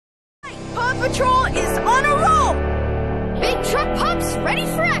Patrol is on a roll! Big truck pumps ready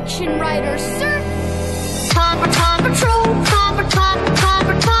for action, Riders, sir! Paw Patrol, Paw Patrol,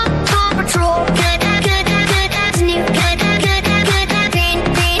 good as new, good,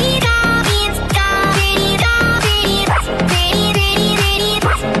 green goblins, green goblins,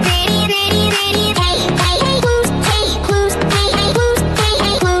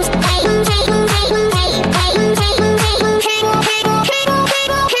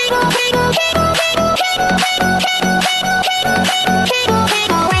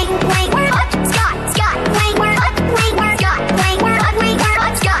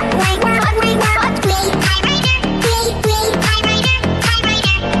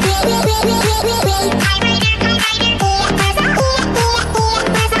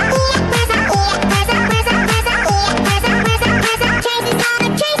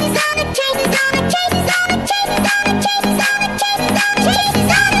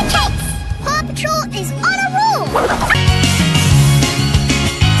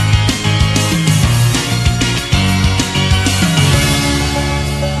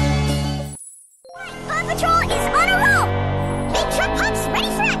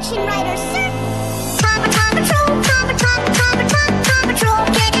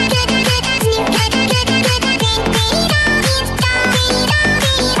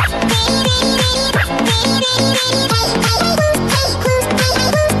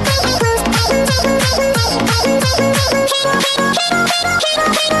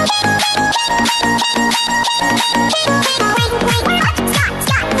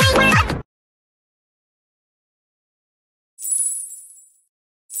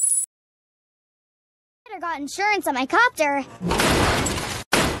 Got insurance on my copter.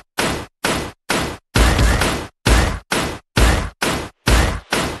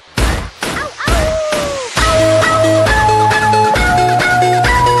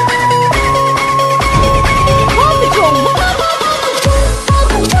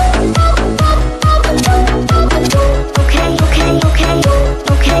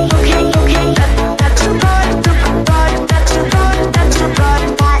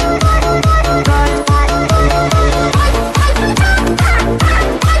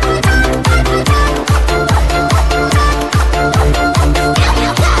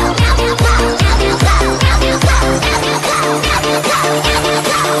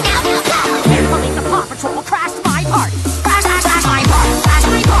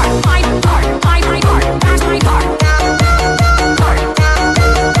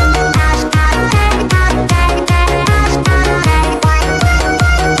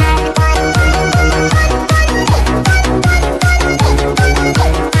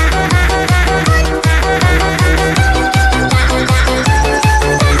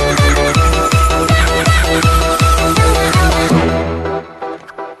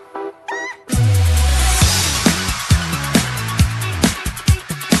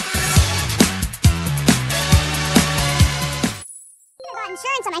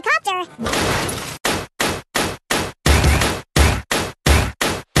 Insurance on my copter.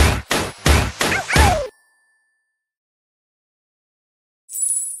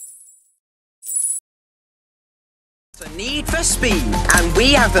 The need for speed, and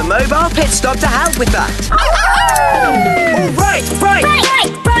we have the mobile pit stop to help with that. All right.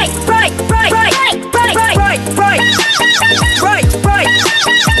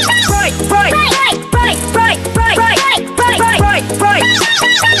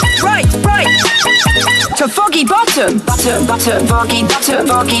 To foggy bottom, bottom, foggy bottom,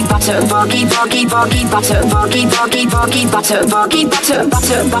 foggy bottom, foggy bottom, foggy bottom, foggy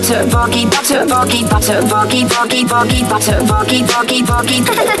bottom, foggy bottom, foggy bottom, foggy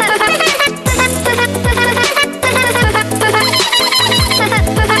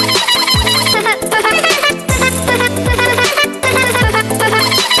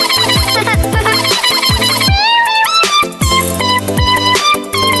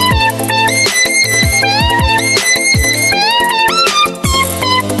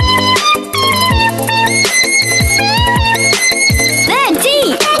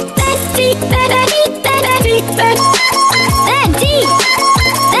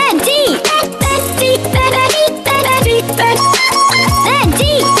then D.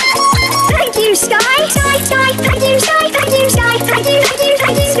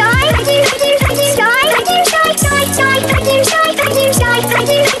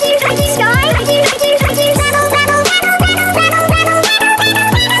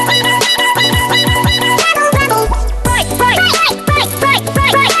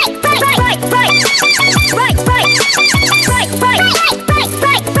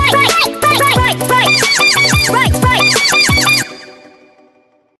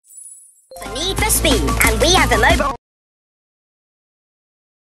 Need for speed, and we have the mobile.